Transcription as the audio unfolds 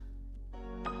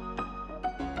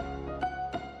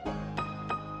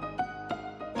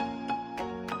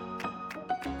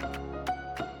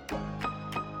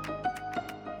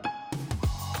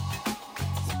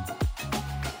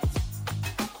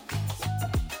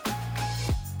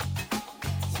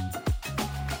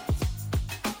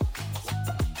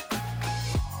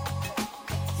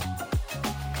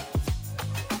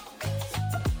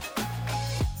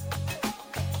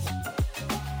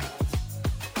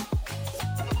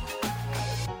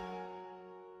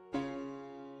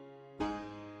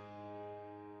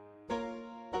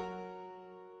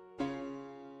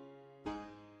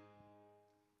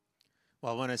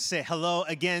Well, I want to say hello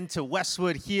again to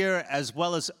Westwood here, as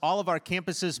well as all of our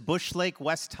campuses, Bush Lake,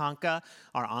 West Tonka,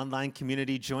 our online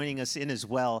community joining us in as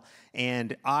well.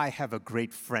 And I have a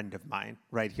great friend of mine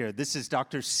right here. This is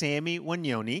Dr. Sammy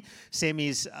Wanyonyi.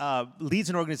 Sammy leads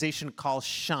an organization called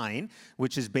Shine,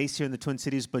 which is based here in the Twin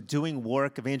Cities, but doing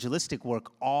work, evangelistic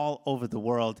work all over the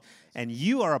world. And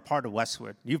you are a part of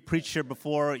Westwood. You've preached here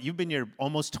before. You've been here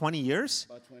almost 20 years?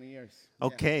 About 20 years.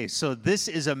 Okay, so this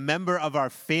is a member of our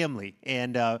family.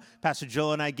 And Pastor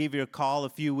Joel and I gave you a call a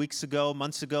few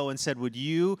months ago, and said, would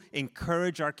you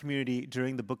encourage our community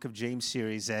during the Book of James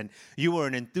series? And you were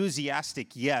an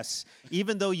enthusiastic yes,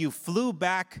 even though you flew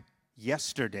back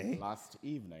yesterday. Last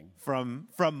evening. From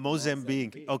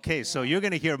Mozambique. Okay, so you're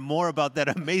going to hear more about that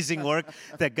amazing work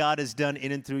that God has done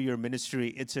in and through your ministry.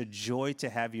 It's a joy to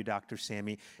have you, Dr.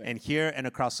 Sammy. And here and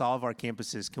across all of our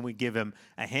campuses, can we give him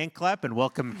a hand clap and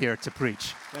welcome him here to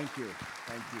preach? Thank you.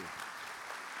 Thank you.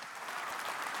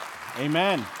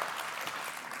 Amen.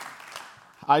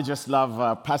 I just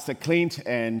love Pastor Clint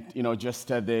and, just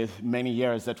the many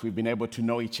years that we've been able to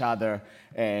know each other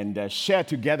and share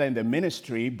together in the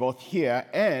ministry, both here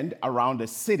and around the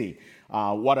city.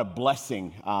 What a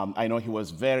blessing. I know he was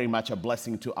very much a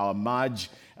blessing to our Merge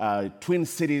Twin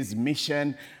Cities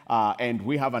mission. And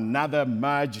we have another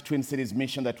Merge Twin Cities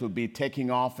mission that will be taking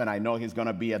off, and I know he's going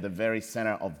to be at the very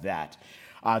center of that.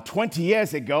 20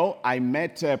 years ago, I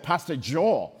met Pastor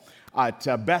Joel at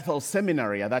Bethel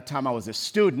Seminary. At that time, I was a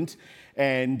student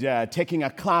and taking a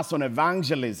class on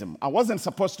evangelism. I wasn't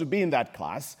supposed to be in that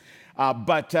class,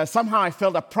 but somehow I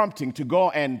felt a prompting to go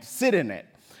and sit in it.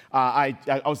 I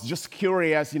was just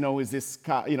curious, who's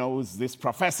this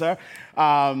professor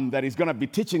that is going to be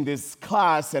teaching this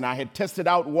class, and I had tested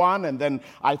out one, and then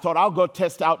I thought I'll go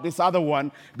test out this other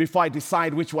one before I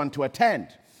decide which one to attend.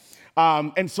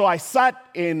 And so I sat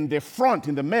in the front,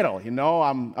 in the middle.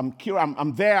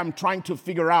 I'm there. I'm trying to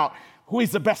figure out who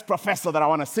is the best professor that I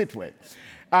want to sit with.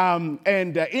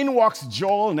 And in walks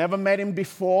Joel. Never met him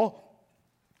before.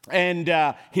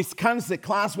 And he scans the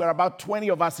class. We're about 20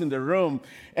 of us in the room.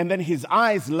 And then his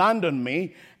eyes land on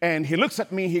me. And he looks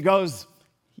at me. He goes,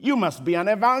 "You must be an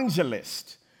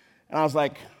evangelist." And I was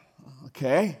like,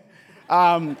 okay.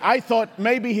 I thought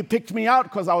maybe he picked me out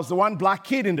because I was the one black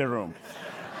kid in the room.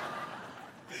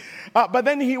 But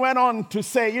then he went on to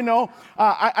say,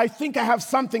 I think I have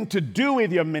something to do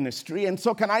with your ministry, and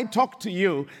so can I talk to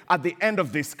you at the end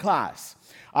of this class?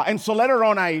 And so later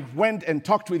on, I went and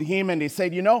talked with him, and he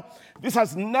said, this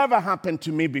has never happened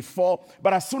to me before,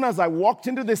 but as soon as I walked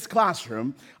into this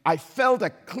classroom, I felt a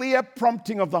clear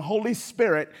prompting of the Holy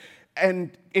Spirit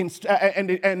and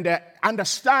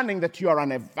understanding that you are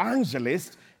an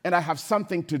evangelist, and I have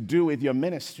something to do with your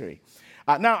ministry.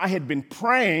 Now, I had been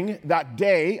praying that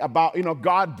day about,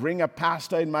 God, bring a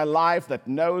pastor in my life that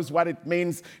knows what it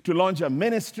means to launch a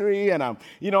ministry. And,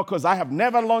 because I have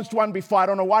never launched one before. I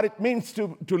don't know what it means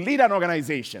to lead an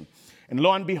organization. And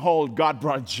lo and behold, God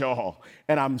brought Joel.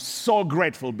 And I'm so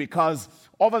grateful because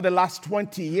over the last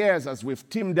 20 years, as we've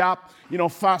teamed up,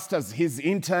 first as his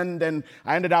intern, then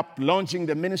I ended up launching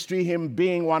the ministry, him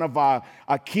being one of our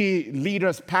key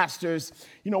leaders, pastors.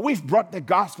 We've brought the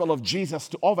gospel of Jesus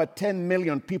to over 10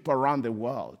 million people around the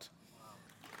world.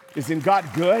 Isn't God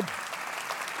good?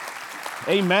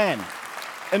 Amen.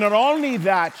 And not only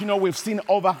that, we've seen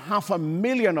over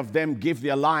 500,000 of them give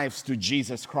their lives to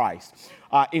Jesus Christ.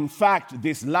 In fact,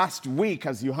 this last week,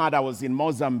 as you heard, I was in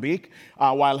Mozambique.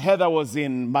 While Heather was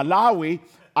in Malawi,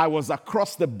 I was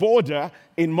across the border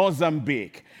in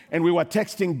Mozambique. And we were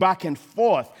texting back and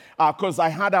forth because I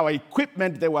had our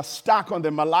equipment. They were stuck on the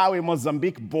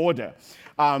Malawi-Mozambique border.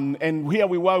 And here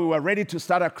we were ready to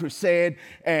start a crusade,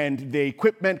 and the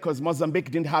equipment, because Mozambique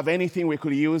didn't have anything we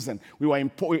could use, and we were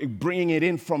bringing it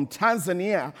in from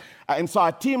Tanzania. And so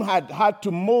our team had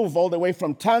to move all the way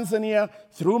from Tanzania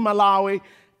through Malawi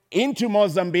into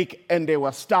Mozambique, and they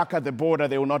were stuck at the border.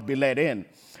 They would not be let in.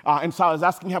 And so I was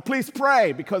asking her, please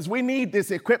pray, because we need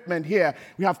this equipment here.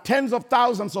 We have tens of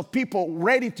thousands of people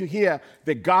ready to hear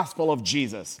the gospel of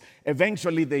Jesus.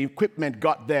 Eventually, the equipment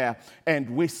got there, and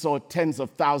we saw tens of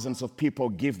thousands of people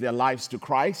give their lives to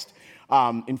Christ.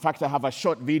 In fact, I have a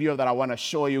short video that I want to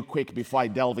show you quick before I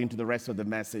delve into the rest of the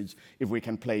message, if we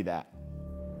can play that.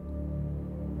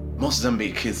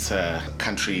 Mozambique is a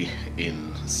country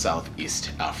in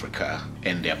Southeast Africa,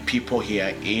 and there are people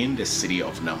here in the city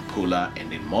of Nampula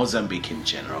and in Mozambique in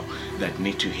general that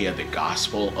need to hear the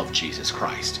gospel of Jesus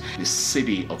Christ. The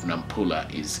city of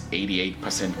Nampula is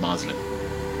 88% Muslim.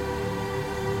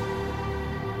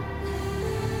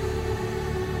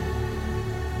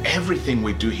 everything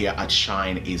we do here at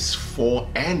Shine is for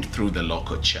and through the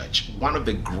local church. One of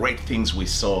the great things we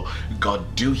saw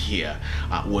God do here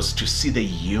was to see the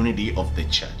unity of the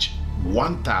church.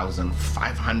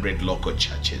 1,500 local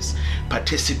churches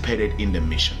participated in the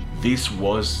mission. This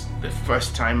was the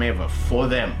first time ever for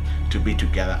them to be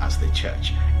together as the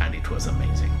church, and it was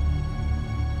amazing.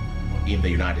 In the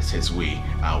United States, we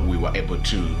were able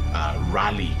to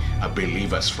rally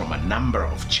believers from a number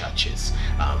of churches,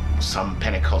 some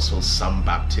Pentecostals, some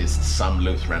Baptists, some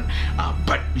Lutheran,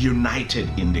 but united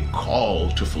in the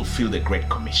call to fulfill the Great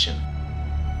Commission.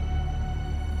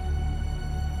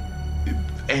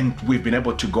 And we've been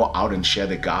able to go out and share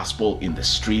the gospel in the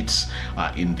streets,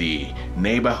 in the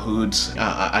neighborhoods.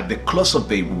 At the close of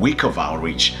the week of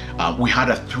outreach, we had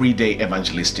a 3-day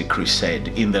evangelistic crusade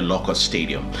in the local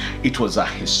stadium. It was a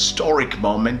historic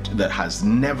moment that has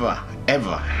never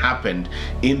ever happened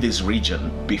in this region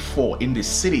before, in this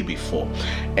city before.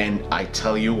 And I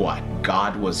tell you what,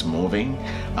 God was moving,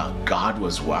 God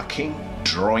was working,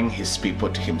 drawing his people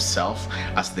to himself.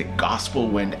 As the gospel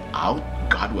went out,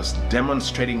 God was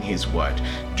demonstrating his word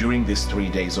during these 3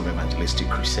 days of evangelistic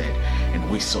crusade, and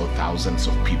we saw thousands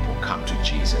of people come to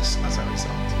Jesus as a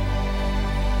result.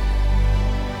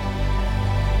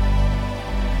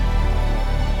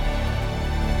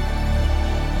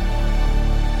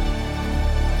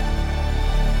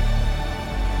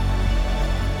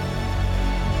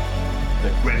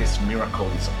 The greatest miracle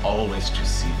is always to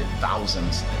see the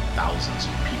thousands and thousands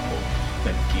of people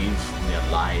that give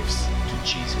their lives to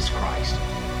Jesus Christ.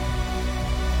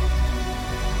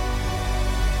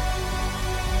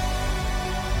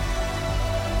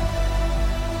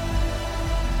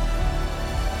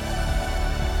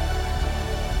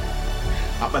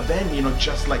 But then,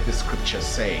 just like the scriptures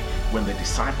say, when the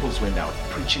disciples went out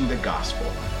preaching the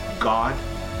gospel, God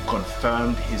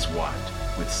confirmed his word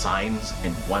with signs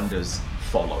and wonders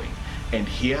following. And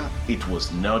here it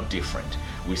was no different.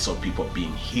 We saw people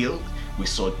being healed. We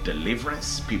saw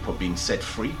deliverance, people being set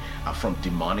free from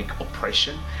demonic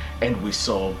oppression. And we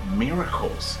saw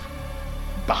miracles,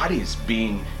 bodies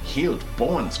being healed,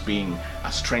 bones being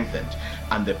strengthened.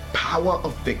 And the power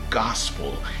of the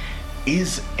gospel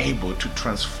is able to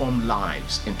transform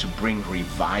lives and to bring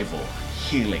revival,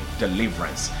 healing,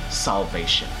 deliverance,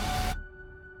 salvation.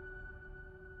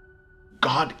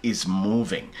 God is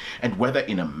moving, and whether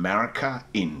in America,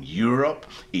 in Europe,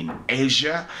 in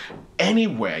Asia,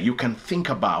 anywhere you can think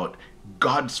about,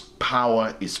 God's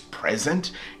power is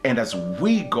present. And as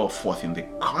we go forth in the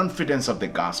confidence of the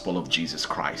gospel of Jesus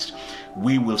Christ,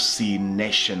 we will see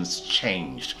nations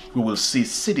changed. We will see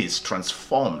cities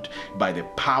transformed by the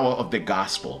power of the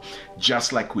gospel,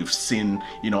 just like we've seen,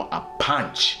 a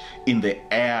punch in the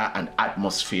air and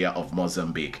atmosphere of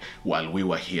Mozambique while we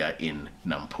were here in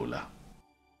Nampula.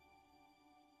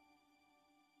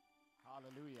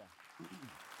 Hallelujah.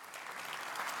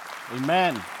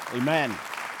 Amen. Amen.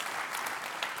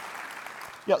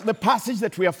 Yeah, the passage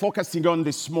that we are focusing on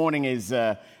this morning is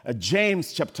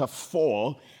James chapter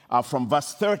 4, from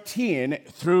verse 13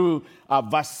 through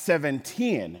verse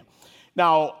 17.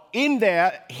 Now, in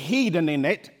there, hidden in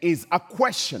it, is a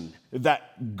question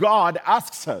that God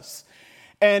asks us.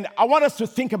 And I want us to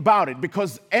think about it,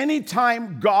 because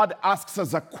anytime God asks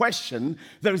us a question,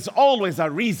 there is always a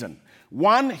reason.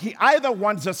 One, he either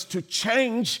wants us to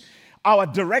change our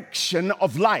direction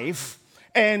of life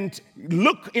and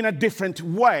look in a different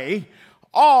way,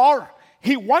 or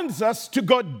he wants us to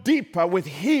go deeper with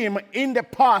him in the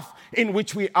path in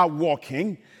which we are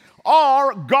walking,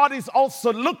 or God is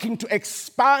also looking to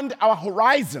expand our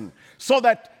horizon so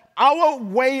that our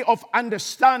way of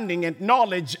understanding and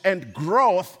knowledge and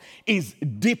growth is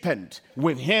deepened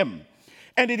with him.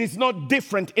 And it is not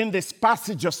different in this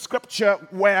passage of scripture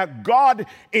where God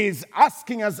is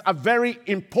asking us a very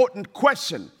important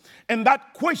question. And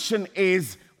that question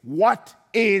is, what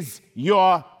is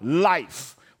your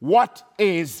life? What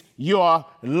is your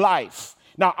life?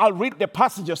 Now, I'll read the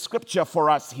passage of scripture for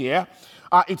us here.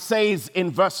 It says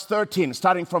in verse 13,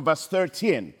 starting from verse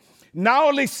 13,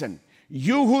 "Now listen,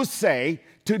 you who say,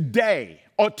 today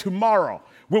or tomorrow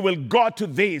we will go to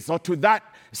this or to that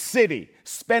city,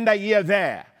 spend a year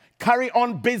there, carry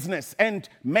on business and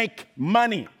make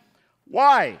money.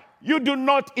 Why? You do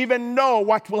not even know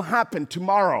what will happen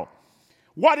tomorrow.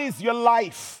 What is your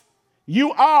life?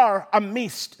 You are a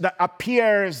mist that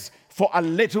appears for a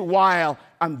little while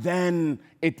and then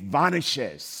it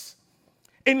vanishes.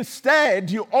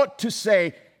 Instead, you ought to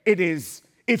say,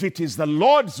 if it is the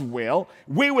Lord's will,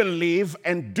 we will live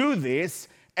and do this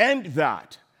and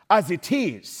that. As it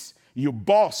is, you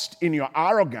boast in your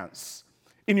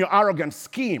arrogant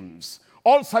schemes.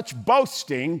 All such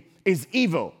boasting is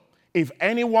evil. If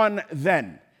anyone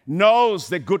then knows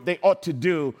the good they ought to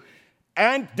do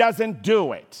and doesn't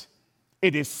do it,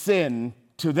 it is sin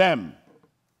to them.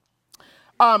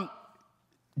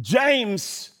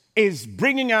 James is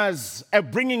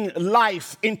bringing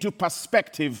life into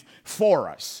perspective for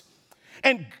us.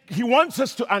 And he wants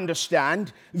us to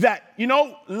understand that,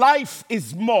 life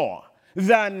is more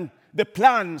than the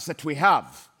plans that we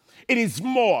have. It is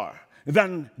more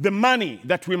than the money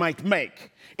that we might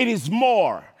make. It is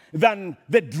more than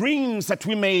the dreams that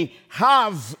we may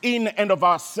have in and of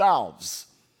ourselves.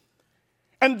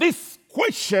 And this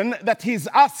question that he's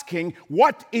asking,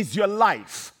 what is your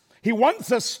life? He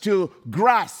wants us to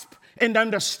grasp and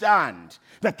understand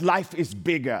that life is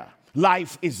bigger,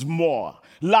 life is more,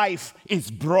 life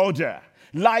is broader,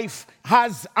 life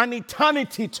has an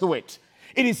eternity to it.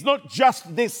 It is not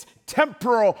just this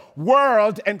temporal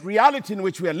world and reality in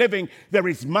which we are living. There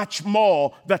is much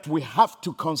more that we have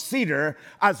to consider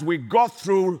as we go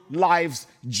through life's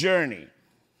journey.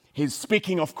 He's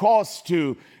speaking, of course,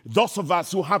 to those of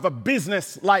us who have a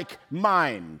business-like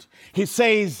mind. He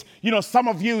says, some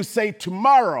of you say,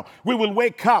 tomorrow we will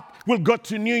wake up, we'll go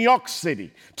to New York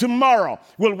City. Tomorrow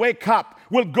we'll wake up,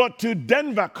 we'll go to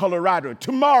Denver, Colorado.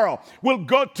 Tomorrow we'll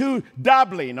go to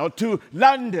Dublin or to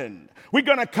London. We're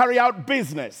going to carry out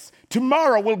business.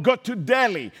 Tomorrow we'll go to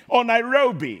Delhi or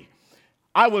Nairobi.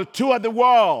 I will tour the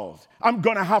world. I'm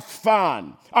going to have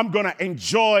fun. I'm going to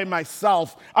enjoy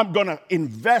myself. I'm going to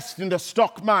invest in the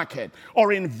stock market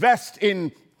or invest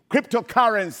in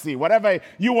cryptocurrency, whatever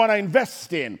you want to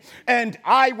invest in. And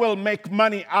I will make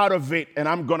money out of it, and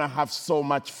I'm going to have so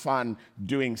much fun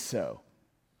doing so.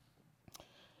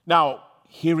 Now,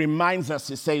 he reminds us,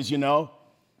 he says, your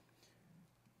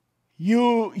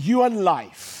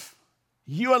life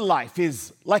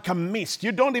is like a mist.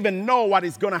 You don't even know what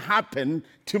is going to happen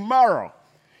tomorrow.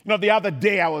 The other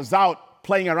day I was out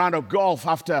playing a round of golf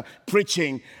after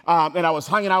preaching, and I was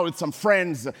hanging out with some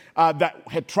friends that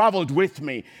had traveled with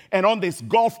me. And on this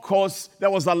golf course, there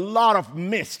was a lot of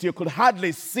mist. You could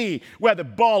hardly see where the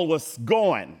ball was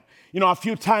going. A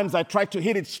few times I tried to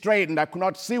hit it straight, and I could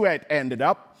not see where it ended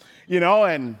up.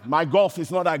 And my golf is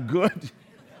not that good.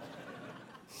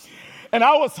 And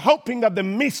I was hoping that the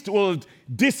mist would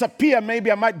disappear.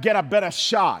 Maybe I might get a better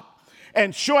shot.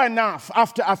 And sure enough,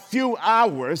 after a few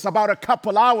hours, about a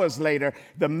couple hours later,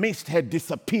 the mist had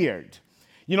disappeared.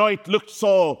 It looked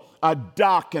so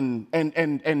dark and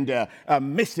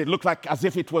misty. It looked like as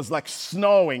if it was like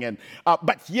snowing.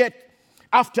 But yet,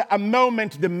 after a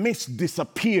moment, the mist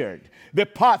disappeared. The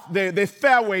path, the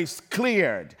fairways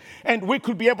cleared. And we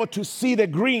could be able to see the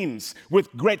greens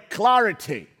with great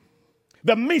clarity.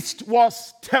 The mist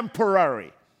was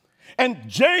temporary. And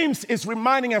James is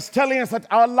reminding us, telling us that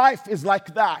our life is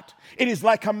like that. It is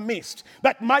like a mist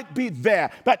that might be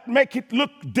there, that make it look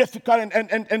difficult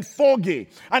and foggy.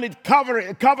 And it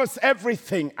covers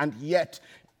everything. And yet,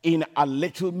 in a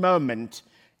little moment,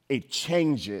 it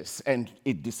changes and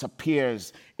it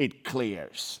disappears, it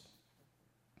clears.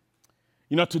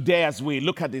 Today as we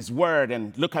look at this word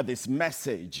and look at this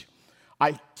message,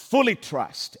 I fully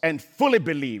trust and fully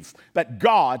believe that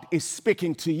God is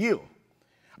speaking to you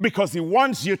because he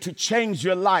wants you to change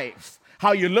your life,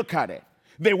 how you look at it,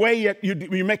 the way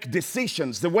you make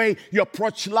decisions, the way you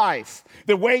approach life,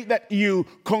 the way that you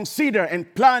consider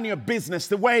and plan your business,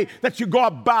 the way that you go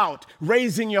about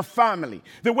raising your family,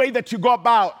 the way that you go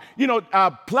about,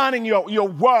 planning your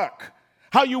work,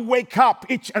 how you wake up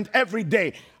each and every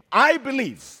day. I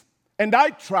believe and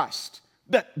I trust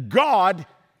that God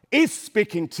is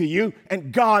speaking to you,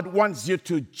 and God wants you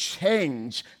to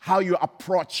change how you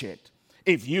approach it.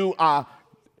 If you are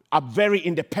a very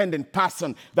independent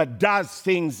person that does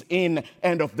things in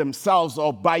and of themselves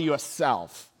or by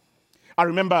yourself. I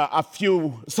remember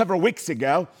several weeks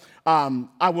ago,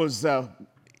 I was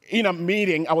in a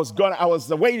meeting. I was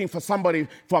waiting for somebody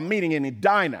for a meeting in a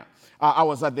diner. I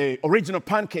was at the Original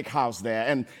Pancake House there,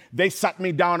 and they sat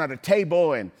me down at a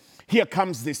table, and here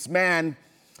comes this man.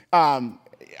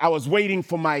 I was waiting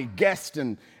for my guest,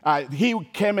 and he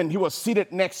came and he was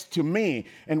seated next to me,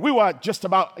 and we were just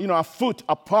about, a foot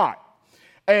apart.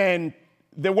 And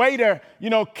the waiter,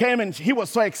 came and he was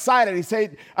so excited. He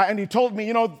said, and he told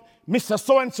me, Mr.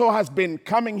 So-and-so has been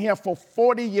coming here for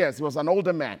 40 years. He was an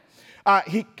older man.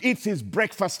 He eats his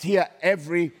breakfast here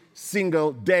every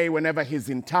single day whenever he's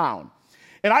in town.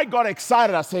 And I got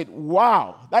excited. I said,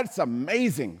 wow, that's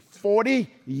amazing.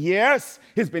 40 years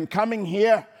he's been coming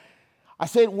here. I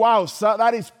said, wow, sir,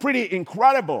 that is pretty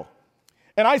incredible.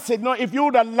 And I said, no, if you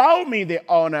would allow me the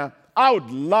honor, I would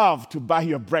love to buy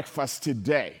your breakfast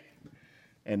today.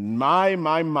 And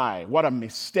my, what a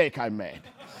mistake I made.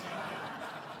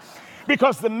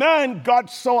 Because the man got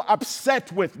so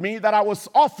upset with me that I was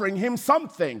offering him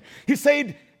something. He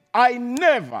said, I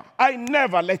never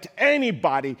let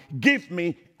anybody give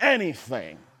me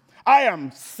anything. I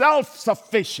am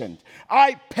self-sufficient.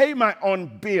 I pay my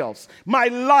own bills. My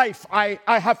life, I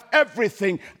have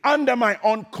everything under my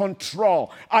own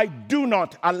control. I do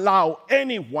not allow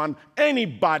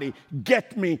anybody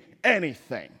get me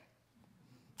anything.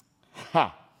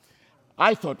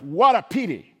 I thought, what a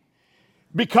pity.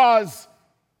 Because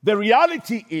the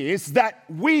reality is that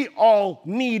we all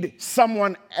need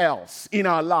someone else in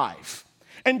our life.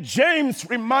 And James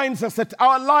reminds us that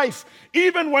our life,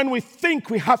 even when we think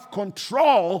we have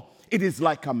control, it is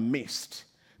like a mist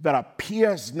that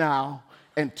appears now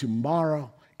and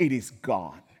tomorrow it is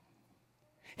gone.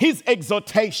 His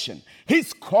exhortation,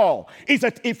 his call is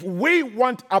that if we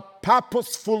want a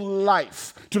purposeful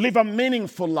life, to live a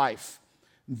meaningful life,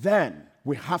 then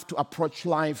we have to approach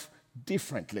life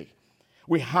differently.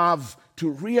 We have to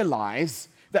realize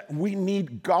that we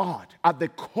need God at the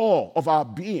core of our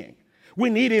being. We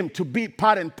need him to be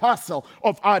part and parcel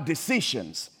of our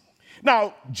decisions.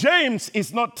 Now, James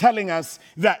is not telling us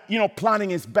that,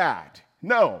 planning is bad.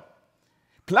 No,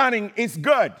 planning is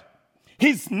good.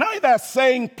 He's neither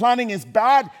saying planning is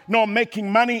bad, nor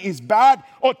making money is bad,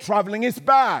 or traveling is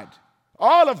bad.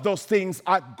 All of those things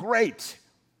are great.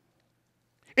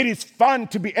 It is fun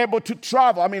to be able to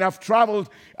travel. I mean, I've traveled,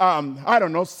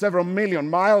 several million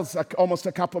miles, almost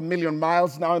a couple million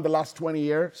miles now in the last 20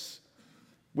 years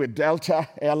with Delta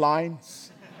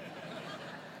Airlines.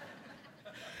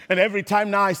 And every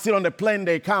time now I sit on the plane,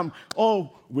 they come,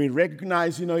 oh, we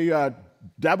recognize, you're a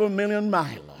double million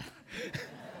miler.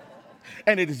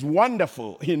 And it is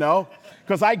wonderful,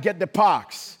 because I get the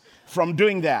perks from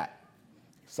doing that.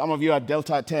 Some of you are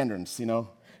Delta attendants,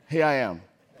 Here I am.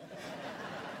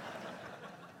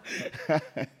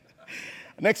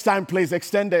 Next time, please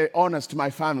extend the honors to my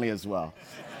family as well.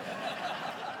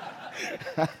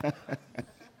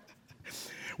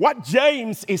 What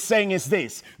James is saying is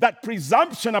this, that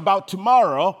presumption about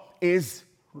tomorrow is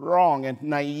wrong and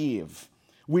naive.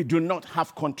 We do not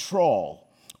have control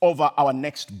over our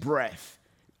next breath.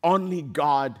 Only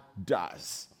God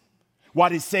does.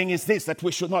 What he's saying is this, that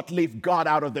we should not leave God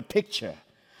out of the picture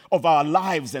of our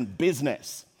lives and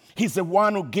business. He's the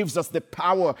one who gives us the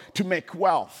power to make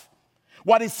wealth.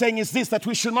 What he's saying is this, that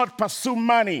we should not pursue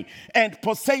money and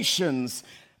possessions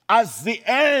as the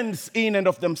ends in and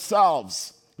of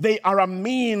themselves. They are a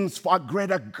means for a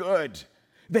greater good.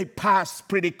 They pass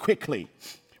pretty quickly.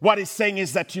 What he's saying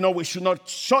is that, we should not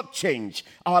shortchange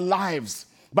our lives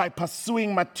by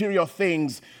pursuing material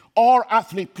things or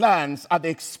earthly plans at the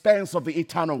expense of the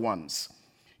eternal ones.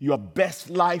 Your best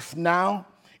life now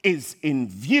is in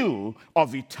view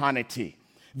of eternity,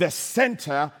 the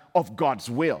center of God's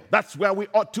will. That's where we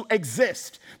ought to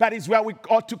exist. That is where we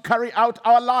ought to carry out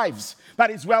our lives.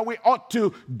 That is where we ought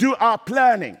to do our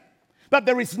planning. That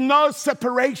there is no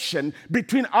separation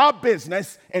between our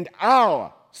business and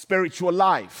our spiritual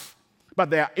life, but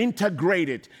they are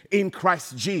integrated in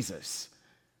Christ Jesus.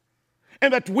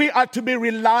 And that we are to be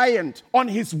reliant on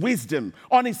his wisdom,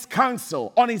 on his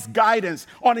counsel, on his guidance,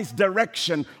 on his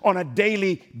direction on a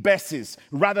daily basis,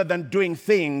 rather than doing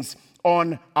things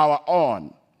on our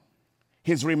own.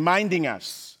 He's reminding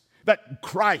us that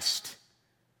Christ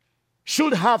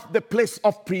should have the place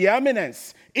of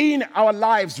preeminence in our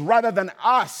lives rather than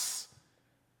us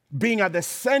being at the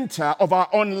center of our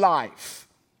own life.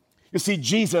 You see,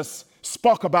 Jesus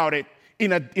spoke about it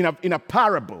in a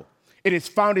parable. It is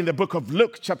found in the book of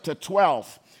Luke, chapter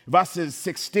 12, verses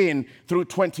 16 through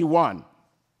 21.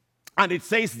 And it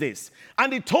says this,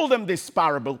 and he told them this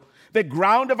parable, the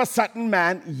ground of a certain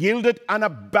man yielded an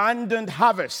abundant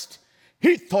harvest.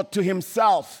 He thought to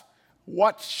himself,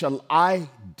 what shall I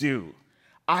do?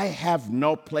 I have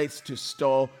no place to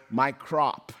store my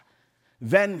crop.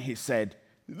 Then he said,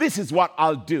 this is what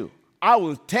I'll do. I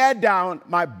will tear down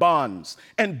my barns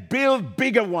and build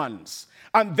bigger ones,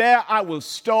 and there I will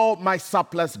store my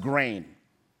surplus grain.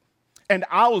 And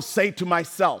I will say to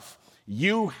myself,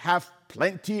 you have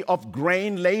plenty of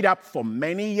grain laid up for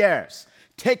many years.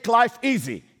 Take life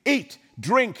easy, eat,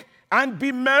 drink, and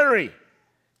be merry.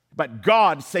 But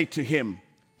God said to him,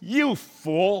 you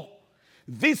fool,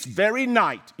 this very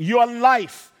night your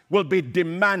life will be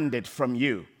demanded from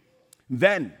you.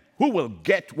 Then who will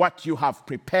get what you have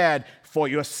prepared for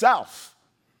yourself?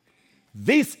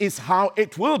 This is how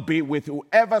it will be with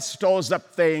whoever stores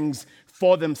up things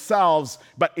for themselves,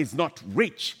 but is not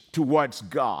rich towards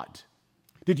God.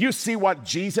 Did you see what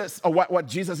Jesus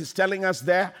is telling us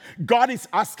there? God is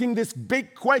asking this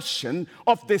big question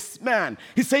of this man.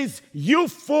 He says, you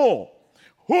fool,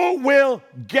 Who will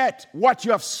get what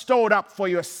you have stored up for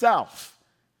yourself?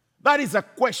 That is a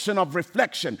question of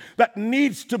reflection that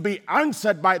needs to be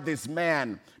answered by this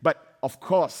man. But of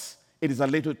course, it is a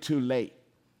little too late.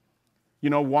 You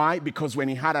know why? Because when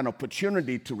he had an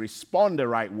opportunity to respond the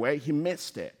right way, he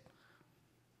missed it.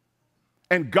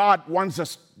 And God wants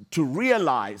us to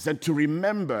realize and to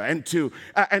remember and to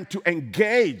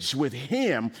engage with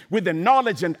him with the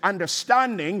knowledge and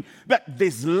understanding that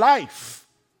this life,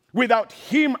 without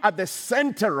him at the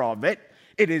center of it,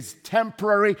 it is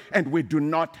temporary and we do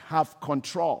not have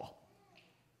control.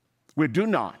 We do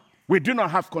not. We do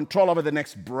not have control over the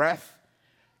next breath,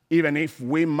 even if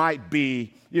we might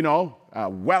be,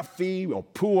 wealthy or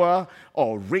poor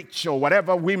or rich or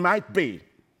whatever we might be.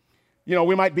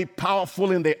 We might be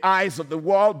powerful in the eyes of the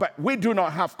world, but we do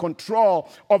not have control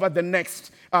over the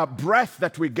next breath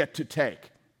that we get to take.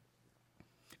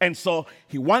 And so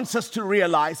he wants us to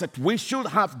realize that we should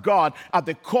have God at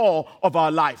the core of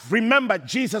our life. Remember,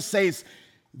 Jesus says,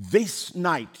 this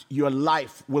night your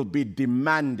life will be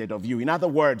demanded of you. In other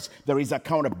words, there is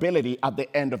accountability at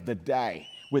the end of the day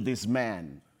with this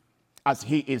man as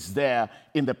he is there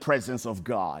in the presence of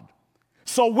God.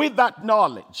 So with that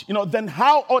knowledge, then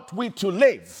how ought we to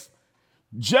live?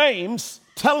 James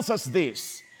tells us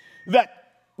this,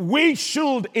 that we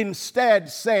should instead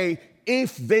say,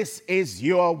 if this is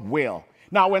your will.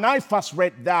 Now, when I first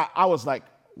read that, I was like,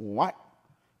 what?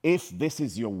 If this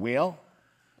is your will?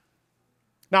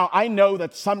 Now, I know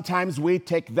that sometimes we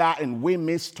take that and we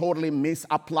totally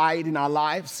misapply it in our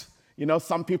lives.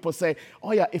 Some people say,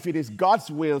 oh yeah, if it is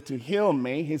God's will to heal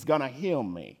me, he's going to heal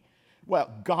me. Well,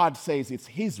 God says it's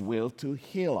his will to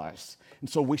heal us. And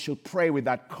so we should pray with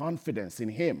that confidence in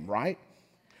him, right?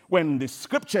 When the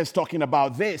scripture is talking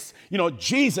about this,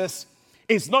 Jesus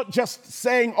is not just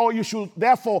saying, oh, you should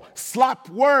therefore slap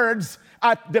words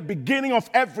at the beginning of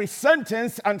every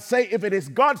sentence and say, if it is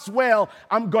God's will,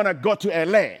 I'm going to go to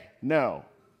LA. No.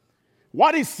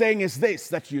 What he's saying is this,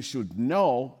 that you should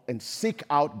know and seek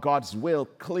out God's will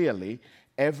clearly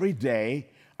every day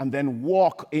and then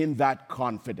walk in that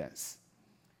confidence.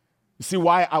 You see,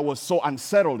 why I was so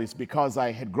unsettled is because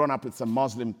I had grown up with some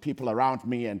Muslim people around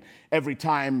me, and every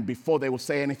time before they would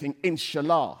say anything,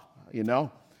 inshallah,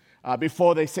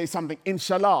 before they say something,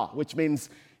 inshallah, which means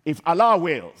if Allah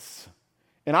wills.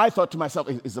 And I thought to myself,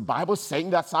 is the Bible saying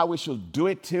that's how we should do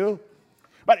it too?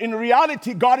 But in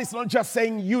reality, God is not just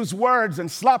saying use words and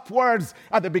slap words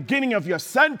at the beginning of your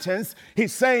sentence.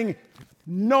 He's saying,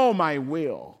 know my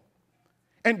will.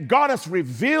 And God has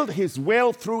revealed his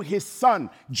will through his Son,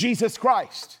 Jesus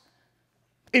Christ.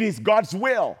 It is God's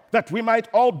will that we might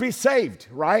all be saved,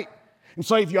 right? And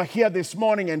so if you're here this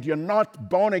morning and you're not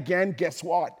born again, guess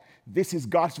what? This is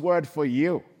God's word for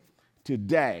you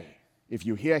today. If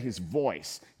you hear his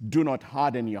voice, do not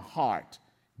harden your heart.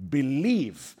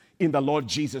 Believe in the Lord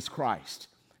Jesus Christ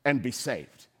and be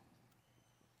saved.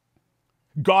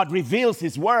 God reveals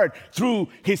his word through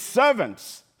his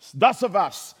servants, thus of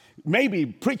us, maybe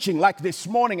preaching like this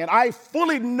morning, and I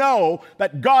fully know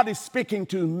that God is speaking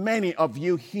to many of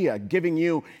you here, giving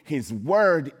you his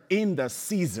word in the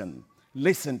season.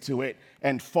 Listen to it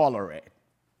and follow it.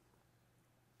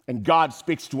 And God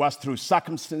speaks to us through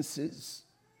circumstances,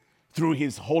 through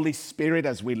his Holy Spirit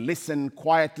as we listen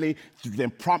quietly, through the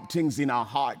promptings in our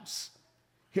hearts.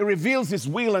 He reveals his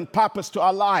will and purpose to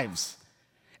our lives.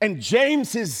 And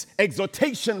James's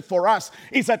exhortation for us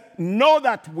is that know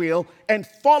that will and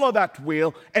follow that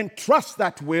will and trust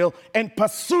that will and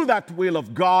pursue that will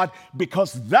of God,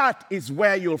 because that is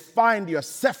where you'll find your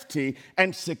safety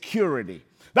and security.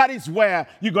 That is where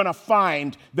you're going to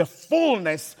find the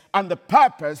fullness and the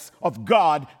purpose of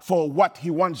God for what he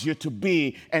wants you to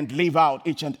be and live out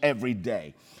each and every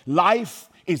day. Life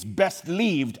is best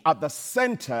lived at the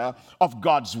center of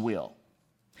God's will.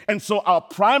 And so our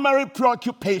primary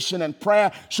preoccupation and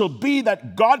prayer should be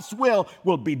that God's will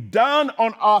be done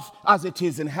on earth as it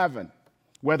is in heaven,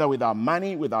 whether with our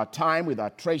money, with our time, with our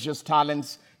treasures,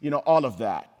 talents, all of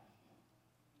that.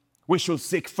 We should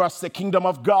seek first the kingdom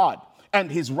of God and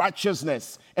his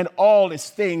righteousness, and all his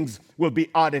things will be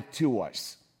added to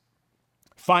us.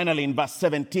 Finally, in verse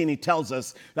 17, he tells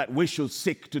us that we should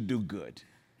seek to do good.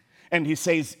 And he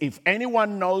says, if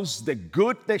anyone knows the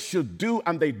good they should do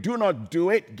and they do not do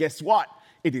it, guess what?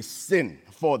 It is sin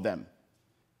for them.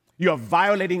 You're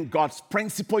violating God's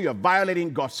principle. You're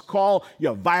violating God's call.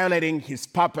 You're violating his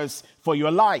purpose for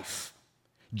your life.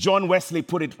 John Wesley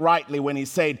put it rightly when he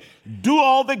said, do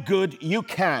all the good you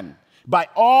can, by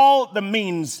all the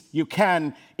means you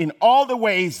can, in all the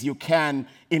ways you can,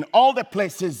 in all the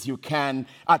places you can,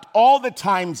 at all the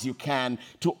times you can,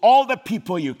 to all the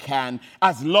people you can,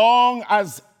 as long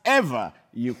as ever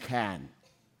you can.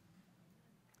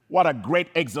 What a great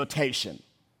exhortation.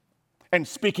 And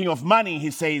speaking of money,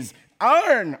 he says,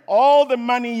 earn all the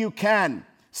money you can,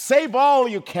 save all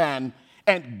you can,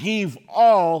 and give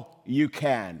all you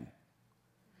can.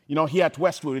 You know, here at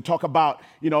Westwood, we talk about,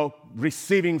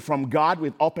 receiving from God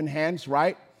with open hands,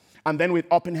 right? And then with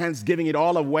open hands, giving it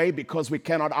all away because we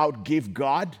cannot outgive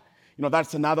God.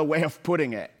 That's another way of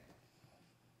putting it.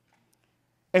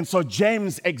 And so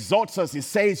James exhorts us. He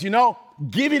says,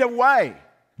 give it away.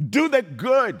 Do the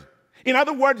good. In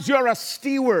other words, you're a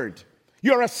steward.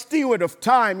 You're a steward of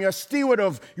time. You're a steward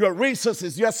of your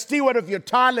resources. You're a steward of your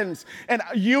talents. And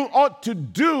you ought to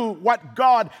do what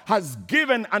God has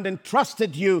given and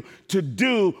entrusted you to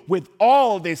do with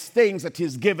all these things that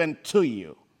He's given to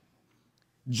you.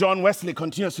 John Wesley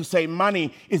continues to say,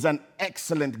 money is an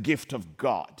excellent gift of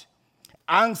God,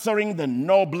 answering the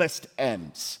noblest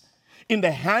ends. In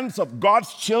the hands of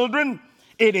God's children,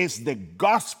 it is the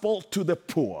gospel to the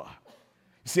poor.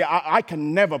 See, I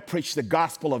can never preach the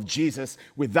gospel of Jesus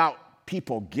without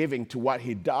people giving to what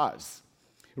He does.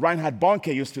 Reinhard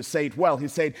Bonnke used to say it well. He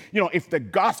said, if the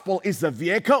gospel is the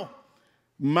vehicle,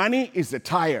 money is the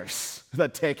tires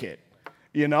that take it,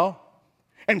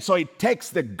 And so it takes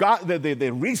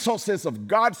the resources of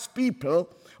God's people,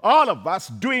 all of us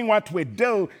doing what we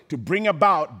do to bring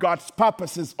about God's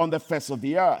purposes on the face of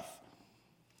the earth.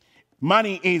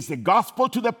 Money is the gospel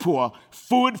to the poor,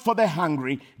 food for the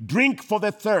hungry, drink for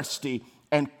the thirsty,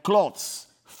 and clothes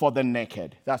for the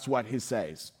naked. That's what he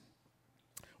says.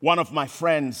 One of my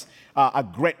friends, a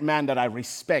great man that I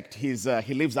respect, he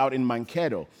lives out in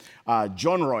Mankato,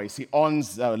 John Royce. He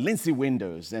owns Lindsay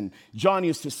Windows. And John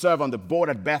used to serve on the board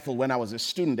at Bethel when I was a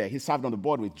student there. He served on the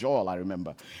board with Joel, I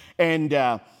remember. And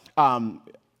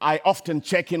I often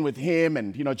check in with him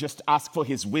and, just ask for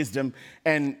his wisdom.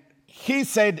 And he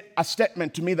said a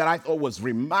statement to me that I thought was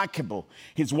remarkable.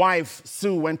 His wife,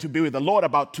 Sue, went to be with the Lord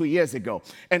about 2 years ago.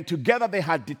 And together they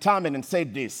had determined and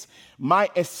said this: my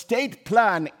estate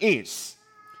plan is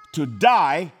to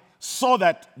die so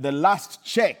that the last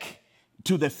check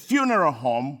to the funeral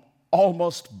home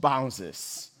almost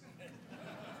bounces.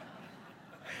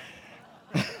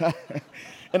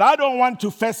 And I don't want to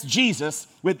face Jesus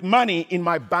with money in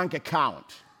my bank account.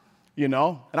 And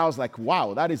I was like,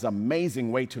 wow, that is an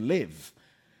amazing way to live.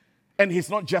 And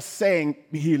he's not just saying,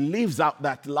 he lives out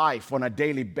that life on a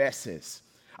daily basis.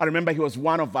 I remember he was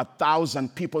one of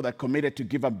 1,000 people that committed to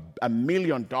give $1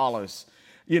 million,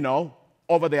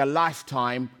 over their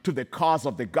lifetime to the cause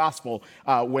of the gospel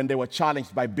when they were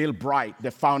challenged by Bill Bright, the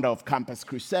founder of Campus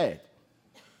Crusade.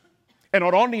 And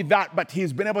not only that, but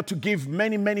he's been able to give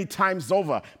many, many times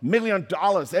over $1 million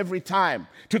every time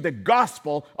to the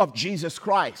gospel of Jesus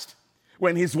Christ.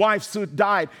 When his wife Sue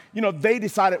died, they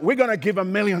decided we're going to give $1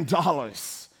 million.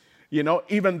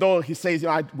 Even though he says,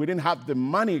 we didn't have the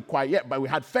money quite yet, but we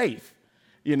had faith.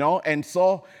 And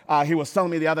so he was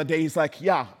telling me the other day, he's like,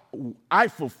 yeah, I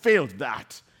fulfilled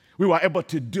that. We were able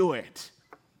to do it,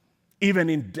 even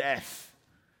in death.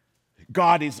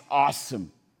 God is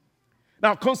awesome.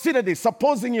 Now consider this.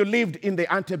 Supposing you lived in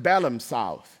the antebellum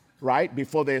South, right,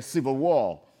 before the Civil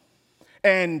War,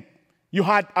 and you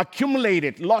had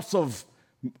accumulated lots of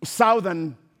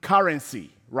Southern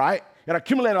currency, right? You had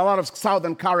accumulated a lot of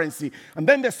Southern currency, and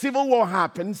then the Civil War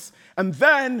happens, and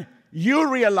then you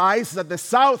realize that the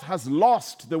South has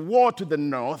lost the war to the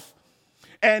North,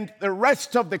 and the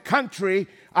rest of the country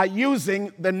are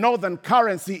using the Northern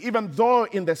currency, even though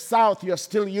in the South you're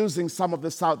still using some of the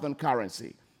Southern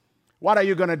currency. What are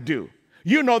you going to do?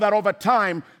 You know that over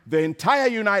time, the entire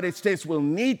United States will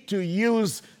need to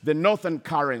use the Northern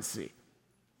currency.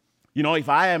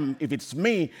 If it's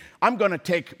me, I'm going to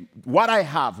take what I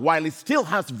have while it still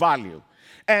has value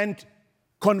and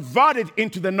convert it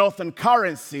into the Northern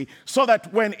currency so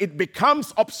that when it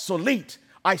becomes obsolete,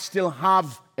 I still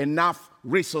have enough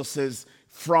resources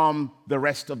from the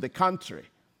rest of the country.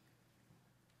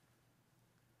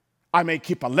 I may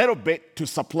keep a little bit to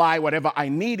supply whatever I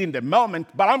need in the moment,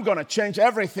 but I'm going to change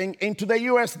everything into the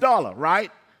US dollar,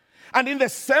 right? And in the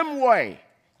same way,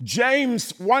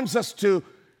 James wants us to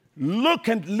look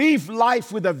and live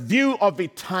life with a view of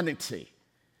eternity,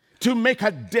 to make a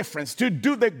difference, to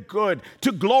do the good,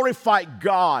 to glorify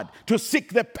God, to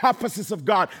seek the purposes of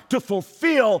God, to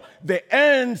fulfill the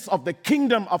ends of the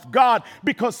kingdom of God,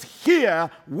 because here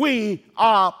we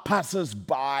are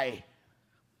passers-by.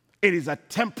 It is a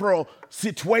temporal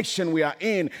situation we are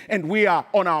in, and we are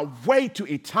on our way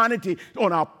to eternity,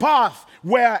 on our path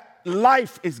where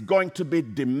life is going to be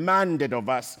demanded of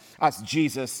us, as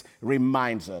Jesus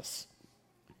reminds us.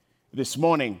 This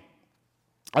morning,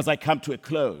 as I come to a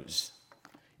close,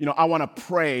 I want to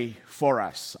pray for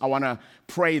us. I want to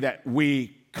pray that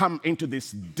we come into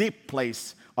this deep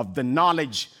place of the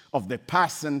knowledge of the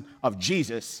person of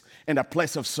Jesus and a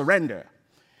place of surrender.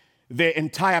 The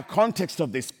entire context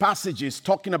of this passage is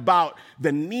talking about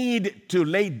the need to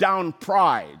lay down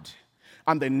pride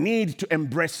and the need to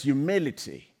embrace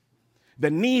humility,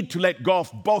 the need to let go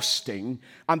of boasting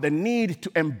and the need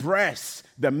to embrace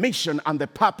the mission and the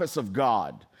purpose of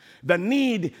God, the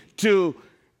need to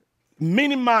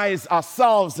minimize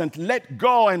ourselves and let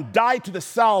go and die to the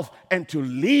self and to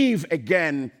live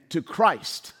again to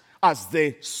Christ as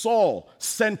the sole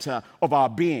center of our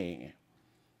being.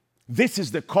 This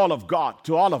is the call of God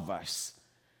to all of us.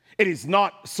 It is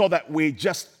not so that we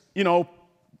just,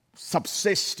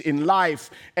 subsist in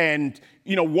life and,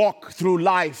 walk through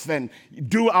life and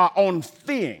do our own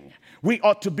thing. We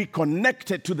ought to be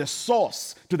connected to the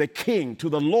source, to the King, to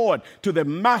the Lord, to the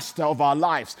Master of our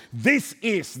lives. This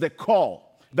is the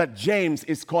call that James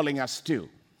is calling us to.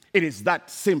 It is that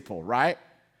simple, right?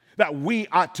 That we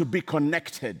are to be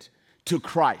connected to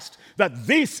Christ. That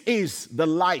this is the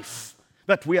life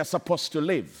that we are supposed to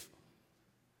live.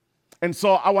 And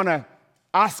so I want to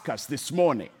ask us this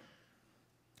morning,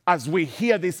 as we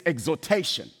hear this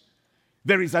exhortation,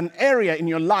 there is an area in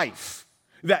your life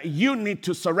that you need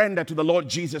to surrender to the Lord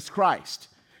Jesus Christ,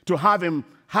 to have him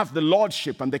have the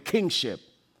lordship and the kingship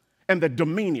and the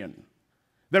dominion.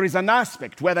 There is an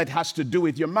aspect where that has to do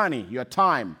with your money, your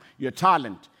time, your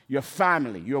talent, your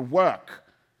family, your work,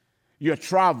 your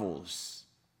travels,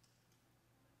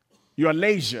 your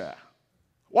leisure.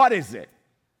 What is it?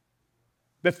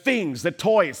 The things, the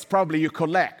toys probably you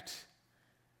collect.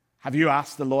 Have you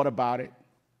asked the Lord about it?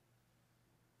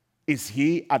 Is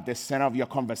he at the center of your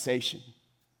conversation?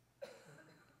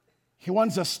 He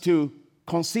wants us to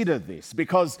consider this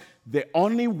because the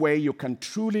only way you can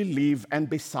truly live and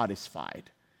be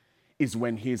satisfied is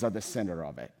when he's at the center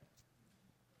of it.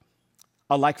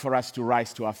 I'd like for us to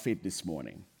rise to our feet this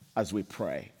morning as we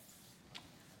pray.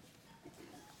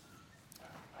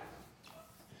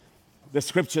 The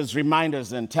scriptures remind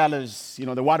us and tell us,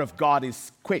 the word of God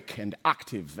is quick and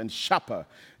active and sharper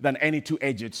than any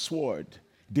two-edged sword,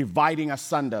 dividing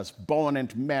asunder bone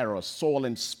and marrow, soul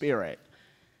and spirit,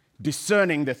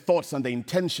 discerning the thoughts and the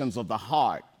intentions of the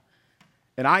heart.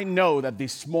 And I know that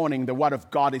this morning the word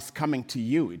of God is coming to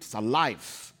you. It's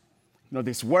alive.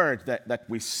 This word that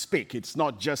we speak, it's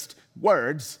not just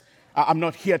words. I'm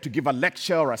not here to give a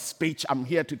lecture or a speech. I'm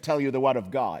here to tell you the word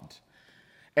of God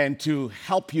and to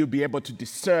help you be able to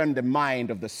discern the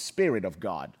mind of the Spirit of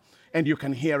God. And you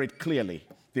can hear it clearly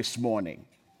this morning.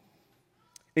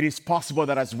 It is possible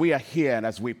that as we are here and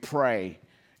as we pray,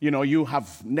 you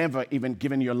have never even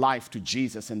given your life to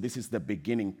Jesus, and this is the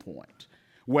beginning point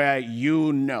where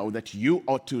you know that you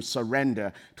ought to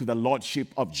surrender to the Lordship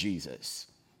of Jesus.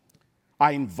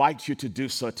 I invite you to do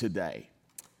so today.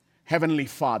 Heavenly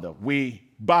Father, we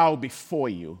bow before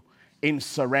you in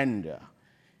surrender,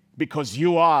 because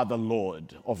you are the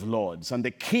Lord of Lords and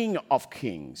the King of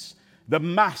Kings, the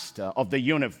Master of the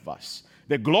universe,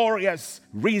 the glorious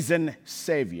risen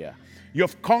Savior. You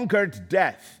have conquered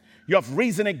death. You have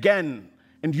risen again,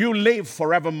 and you live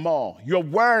forevermore. Your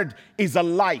word is a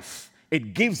life.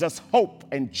 It gives us hope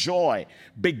and joy,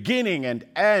 beginning and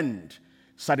end,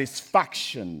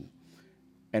 satisfaction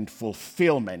and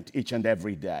fulfillment each and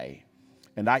every day.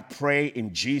 And I pray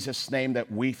in Jesus' name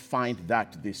that we find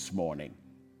that this morning.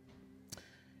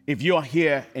 If you are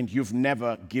here and you've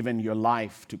never given your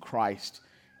life to Christ,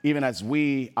 even as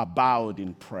we are bowed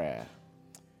in prayer,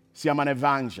 see, I'm an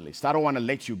evangelist. I don't want to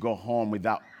let you go home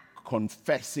without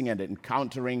confessing and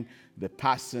encountering the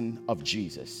person of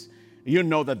Jesus. You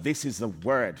know that this is the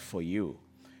word for you,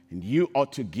 and you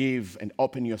ought to give and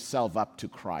open yourself up to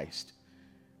Christ.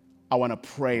 I want to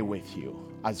pray with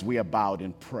you as we are bowed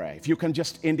in prayer. If you can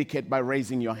just indicate by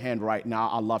raising your hand right now,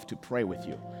 I'd love to pray with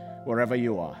you wherever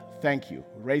you are. Thank you.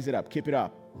 Raise it up. Keep it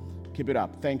up. Keep it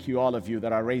up. Thank you, all of you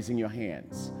that are raising your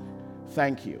hands.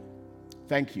 Thank you.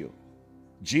 Thank you.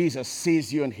 Jesus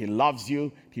sees you and he loves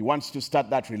you. He wants to start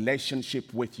that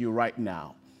relationship with you right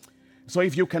now. So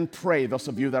if you can pray, those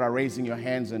of you that are raising your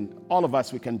hands, and all of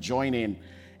us, we can join in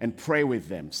and pray with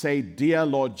them. Say, "Dear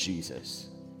Lord Jesus,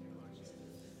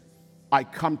 I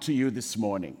come to you this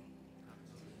morning.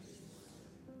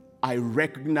 I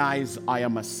recognize I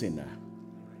am a sinner.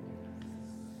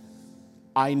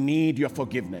 I need your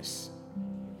forgiveness.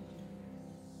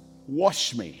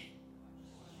 Wash me,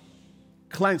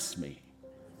 cleanse me,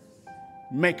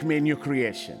 make me a new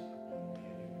creation.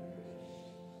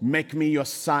 Make me your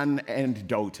son and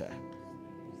daughter.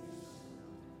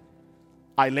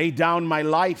 I lay down my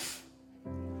life.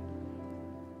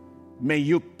 May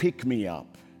you pick me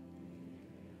up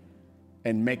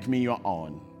and make me your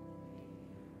own.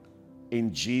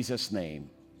 In Jesus' name.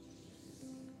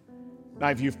 Now,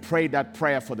 if you've prayed that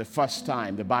prayer for the first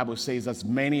time, the Bible says, as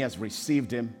many as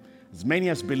received him, as many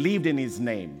as believed in his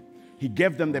name, he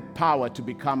gave them the power to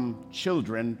become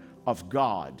children of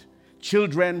God.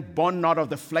 Children born not of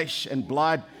the flesh and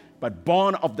blood, but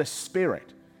born of the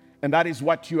Spirit. And that is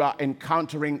what you are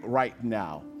encountering right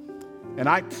now. And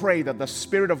I pray that the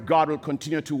Spirit of God will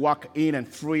continue to work in and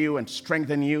through you and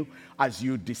strengthen you as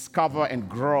you discover and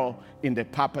grow in the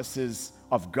purposes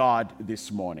of God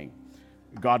this morning.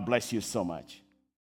 God bless you so much.